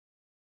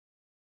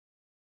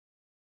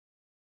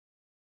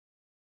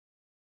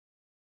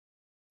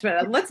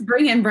Let's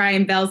bring in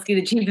Brian Belski,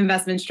 the Chief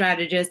Investment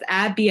Strategist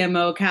at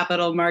BMO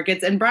Capital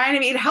Markets. And Brian, I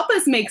mean, help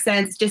us make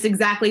sense just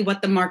exactly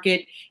what the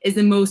market is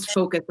the most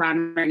focused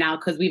on right now,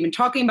 because we've been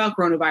talking about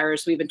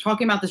coronavirus, we've been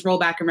talking about this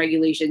rollback in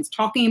regulations,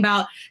 talking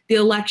about the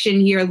election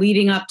here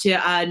leading up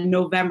to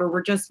November.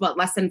 We're just,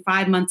 less than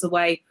 5 months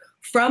away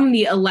from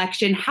the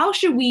election. How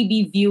should we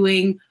be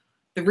viewing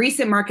the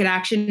recent market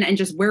action and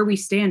just where we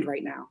stand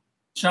right now?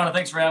 Shauna,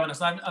 thanks for having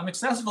us. I'm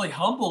excessively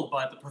humbled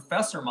by the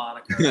professor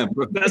moniker. Yeah,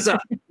 professor.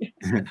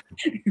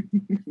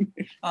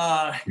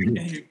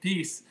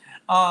 Peace.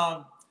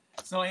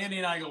 So Andy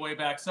and I go way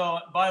back. So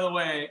by the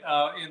way,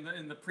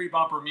 in the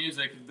pre-bumper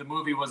music, the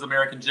movie was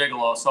American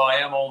Gigolo. So I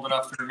am old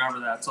enough to remember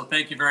that. So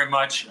thank you very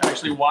much. I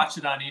actually watched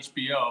it on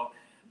HBO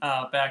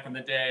back in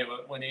the day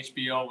when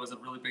HBO was a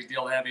really big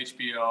deal to have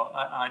HBO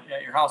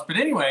at your house. But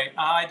anyway,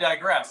 I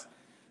digress.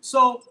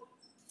 So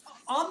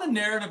on the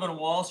narrative on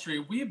Wall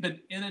Street, we've been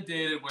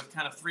inundated with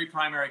kind of three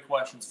primary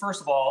questions.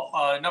 First of all,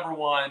 number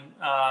one,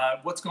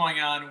 what's going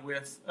on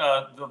with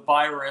the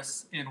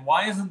virus and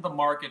why isn't the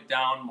market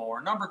down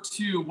more? Number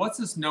two, what's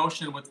this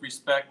notion with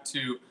respect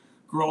to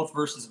growth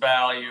versus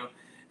value?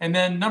 And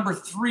then number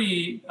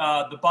three,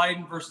 the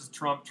Biden versus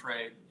Trump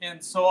trade.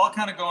 And so I'll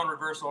kind of go in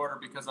reverse order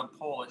because I'm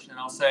Polish, and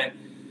I'll say,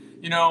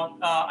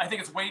 I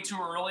think it's way too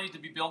early to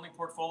be building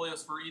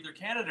portfolios for either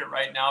candidate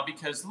right now,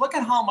 because look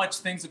at how much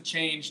things have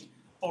changed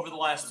over the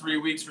last 3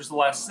 weeks versus the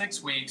last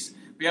 6 weeks.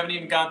 We haven't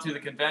even gone through the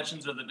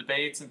conventions or the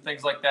debates and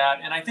things like that.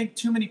 And I think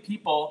too many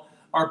people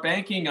are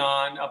banking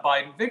on a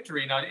Biden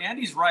victory. Now,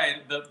 Andy's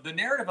right. The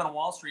narrative on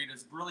Wall Street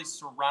is really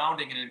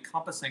surrounding and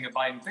encompassing a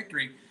Biden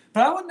victory.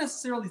 But I wouldn't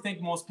necessarily think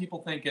most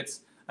people think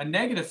it's a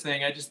negative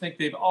thing. I just think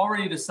they've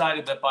already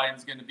decided that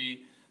Biden's going to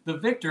be the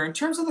victor. In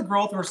terms of the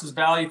growth versus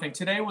value thing,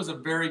 today was a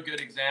very good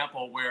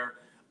example where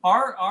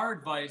our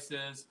advice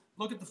is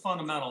look at the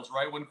fundamentals,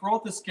 right? When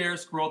growth is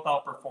scarce, growth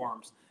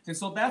outperforms. And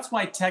so that's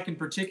why tech in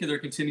particular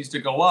continues to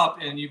go up.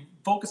 And you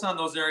focus on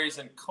those areas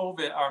in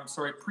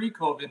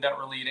pre-COVID that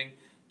were leading,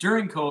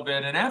 during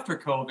COVID and after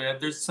COVID,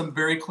 there's some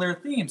very clear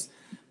themes.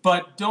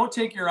 But don't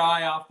take your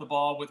eye off the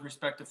ball with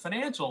respect to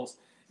financials.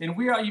 And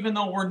we are, even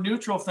though we're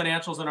neutral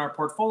financials in our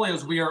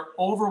portfolios, we are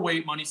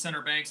overweight money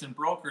center banks and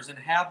brokers and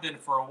have been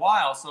for a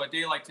while. So a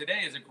day like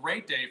today is a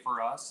great day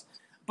for us.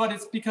 But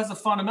it's because of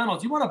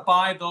fundamentals. You want to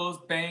buy those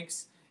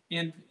banks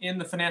in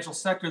the financial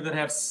sector that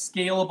have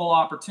scalable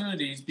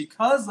opportunities.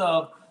 Because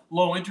of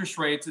low interest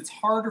rates, it's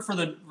harder for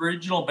the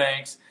regional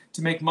banks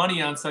to make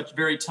money on such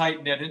very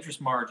tight net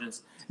interest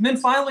margins. And then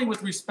finally,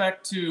 with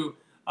respect to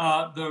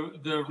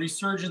the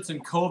resurgence in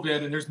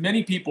COVID, and there's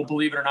many people,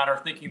 believe it or not, are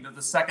thinking that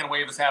the second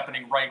wave is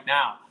happening right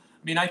now.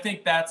 I mean, I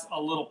think that's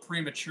a little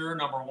premature,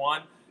 number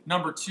one.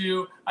 Number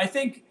two, I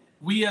think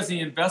we as the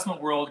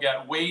investment world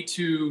got way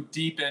too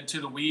deep into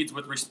the weeds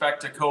with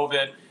respect to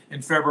COVID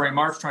in February,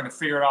 March, trying to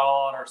figure it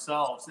all out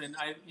ourselves. And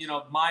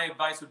my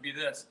advice would be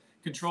this: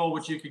 control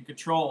what you can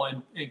control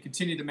and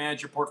continue to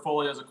manage your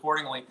portfolios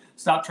accordingly.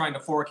 Stop trying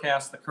to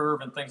forecast the curve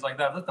and things like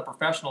that. Let the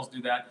professionals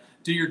do that.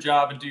 Do your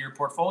job and do your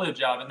portfolio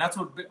job. And that's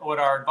what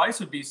our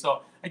advice would be.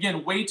 So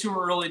again, way too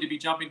early to be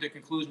jumping to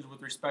conclusions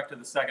with respect to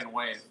the second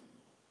wave.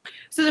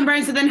 So then,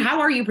 Brian,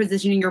 how are you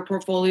positioning your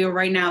portfolio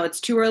right now?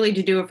 It's too early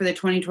to do it for the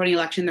 2020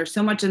 election. There's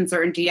so much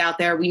uncertainty out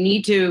there. We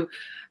need to,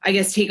 I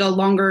guess, take a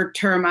longer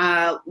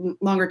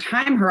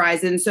time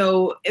horizon.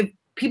 So if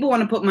people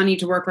want to put money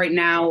to work right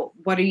now,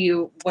 what's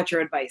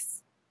your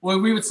advice? Well,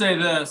 we would say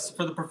this: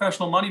 for the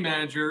professional money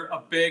manager,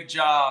 a big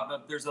job.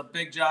 There's a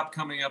big job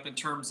coming up in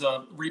terms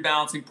of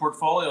rebalancing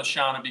portfolios,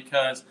 Shauna,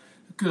 because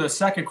the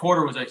second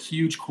quarter was a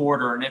huge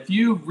quarter. And if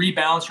you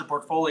rebalance your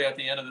portfolio at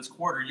the end of this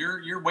quarter,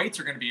 your weights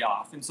are going to be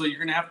off. And so you're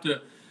going to have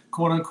to,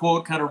 quote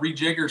unquote, kind of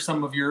rejigger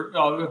some of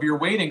your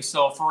weighting.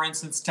 So for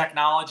instance,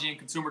 technology and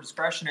consumer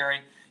discretionary,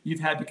 you're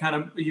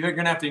going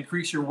to have to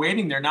increase your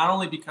weighting there, not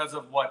only because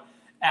of what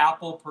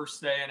Apple per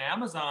se and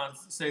Amazon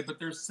say, but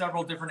there's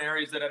several different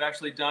areas that have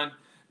actually done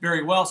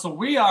very well. So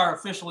we are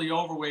officially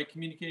overweight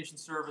communication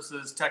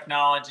services,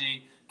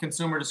 technology,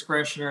 consumer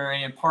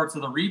discretionary, and parts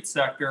of the REIT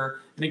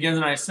sector. And again,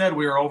 as I said,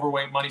 we are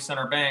overweight money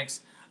center banks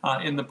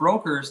in the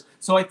brokers.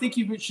 So I think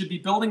you should be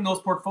building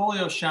those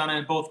portfolios, Shauna,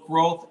 in both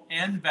growth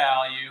and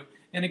value.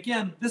 And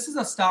again, this is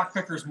a stock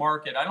picker's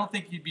market. I don't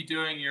think you'd be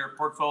doing your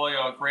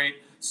portfolio a great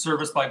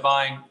service by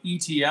buying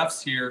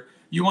ETFs here.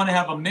 You want to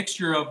have a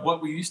mixture of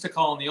what we used to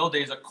call in the old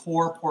days a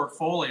core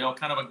portfolio,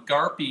 kind of a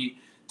GARPy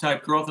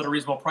type growth at a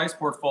reasonable price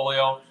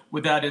portfolio,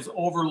 with that is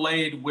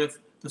overlaid with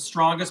the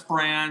strongest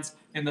brands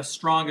and the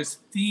strongest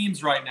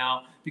themes right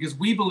now, because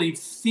we believe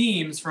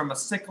themes from a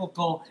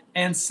cyclical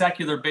and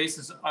secular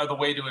basis are the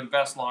way to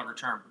invest longer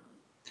term.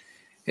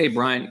 Hey,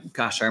 Brian,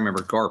 gosh, I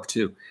remember GARP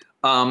too.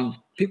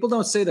 People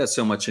don't say that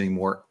so much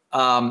anymore.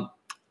 I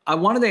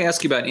wanted to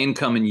ask you about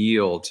income and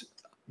yield,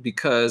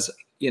 because,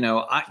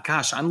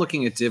 I'm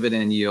looking at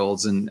dividend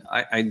yields and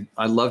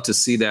I love to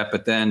see that,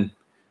 but then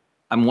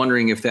I'm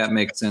wondering if that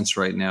makes sense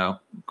right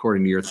now,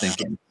 according to your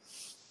thinking.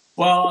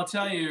 Well, I'll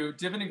tell you,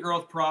 dividend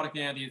growth product,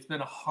 Andy, it's been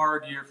a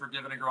hard year for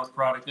dividend growth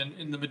product.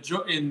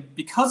 And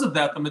because of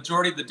that, the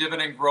majority of the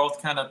dividend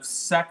growth kind of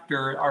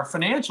sector, our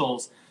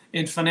financials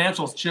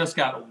just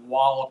got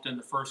walloped in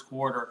the first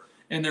quarter.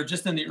 And they're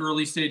just in the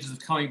early stages of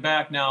coming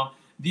back. Now,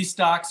 these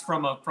stocks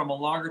from a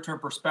longer term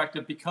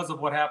perspective, because of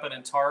what happened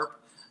in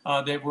TARP,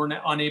 they were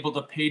unable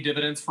to pay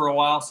dividends for a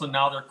while. So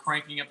now they're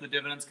cranking up the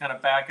dividends kind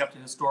of back up to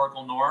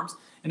historical norms.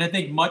 And I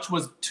think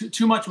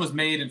too much was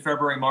made in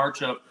February,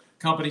 March of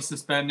companies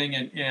suspending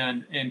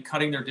and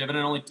cutting their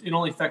dividend. It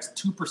only affects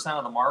 2%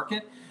 of the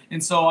market.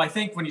 And so I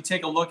think when you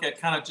take a look at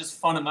kind of just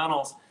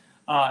fundamentals,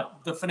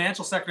 the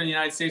financial sector in the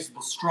United States is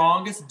the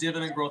strongest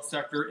dividend growth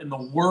sector in the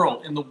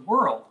world.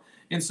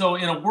 And so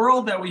in a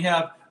world that we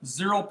have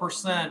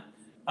 0%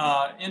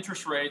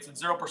 interest rates and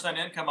 0%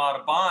 income out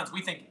of bonds,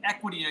 we think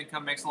equity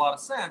income makes a lot of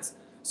sense.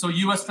 So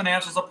U.S.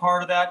 financials is a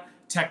part of that.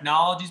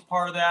 Technology is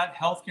part of that.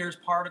 Healthcare is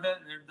part of it.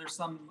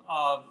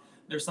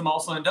 There's some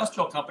also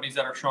industrial companies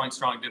that are showing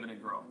strong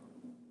dividend growth.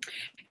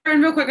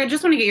 And real quick, I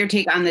just want to get your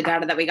take on the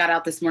data that we got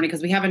out this morning,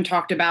 because we haven't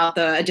talked about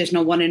the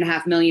additional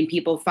 1.5 million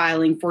people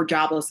filing for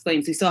jobless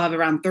claims. We still have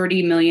around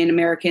 30 million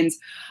Americans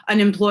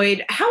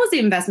unemployed. How is the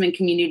investment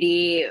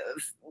community?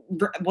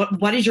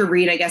 What is your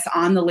read, I guess,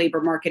 on the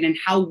labor market, and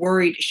how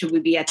worried should we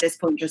be at this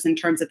point, just in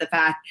terms of the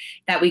fact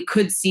that we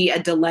could see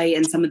a delay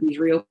in some of these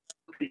reopening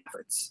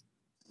efforts?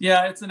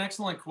 Yeah, it's an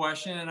excellent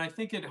question. And I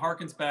think it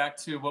harkens back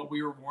to what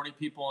we were warning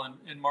people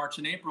in March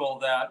and April,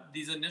 that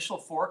these initial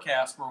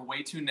forecasts were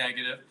way too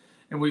negative.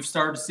 And we've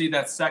started to see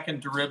that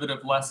second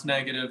derivative, less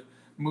negative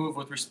move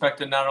with respect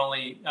to not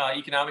only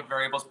economic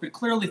variables, but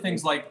clearly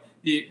things like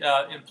the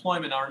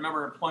employment. Now,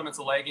 remember, employment's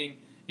a lagging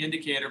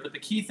indicator, but the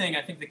key thing,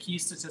 I think the key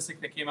statistic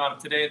that came out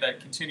of today, that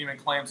continuing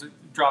claims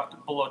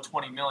dropped below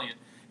 20 million.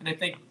 And I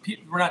think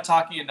we're not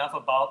talking enough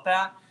about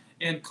that.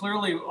 And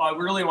clearly, I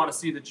really want to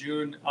see the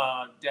June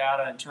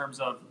data in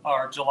terms of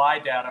our July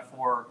data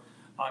for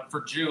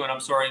June. I'm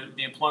sorry,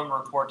 the employment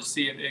report, to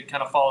see if it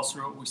kind of follows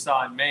through what we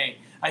saw in May.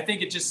 I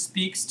think it just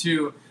speaks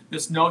to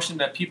this notion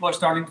that people are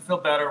starting to feel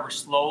better. We're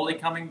slowly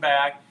coming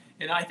back,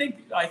 and I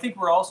think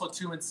we're also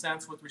too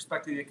incensed with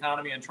respect to the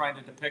economy and trying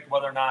to depict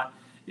whether or not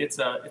it's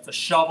a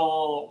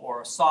shovel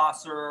or a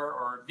saucer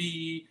or a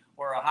V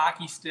or a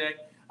hockey stick.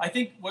 I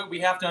think what we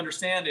have to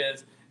understand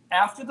is,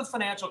 after the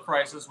financial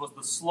crisis was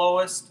the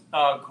slowest,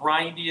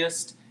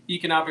 grindiest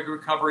economic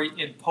recovery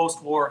in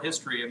post-war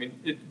history. I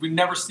mean, we've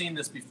never seen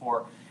this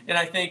before. And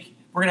I think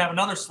we're going to have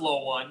another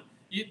slow one.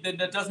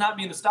 That does not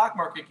mean the stock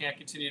market can't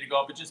continue to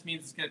go up. It just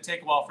means it's going to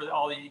take a while for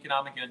all the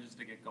economic engines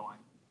to get going.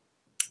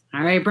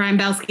 All right, Brian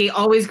Belski,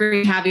 always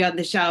great to have you on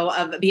the show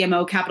of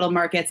BMO Capital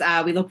Markets.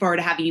 We look forward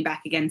to having you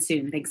back again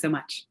soon. Thanks so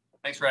much.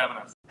 Thanks for having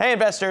us. Hey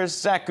investors,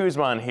 Zach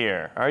Guzman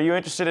here. Are you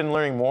interested in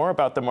learning more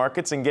about the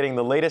markets and getting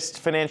the latest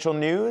financial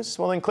news?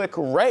 Well, then click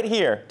right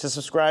here to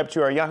subscribe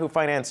to our Yahoo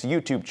Finance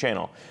YouTube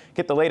channel.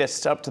 Get the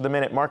latest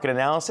up-to-the-minute market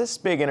analysis,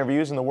 big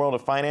interviews in the world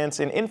of finance,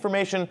 and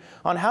information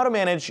on how to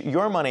manage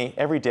your money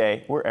every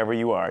day wherever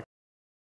you are.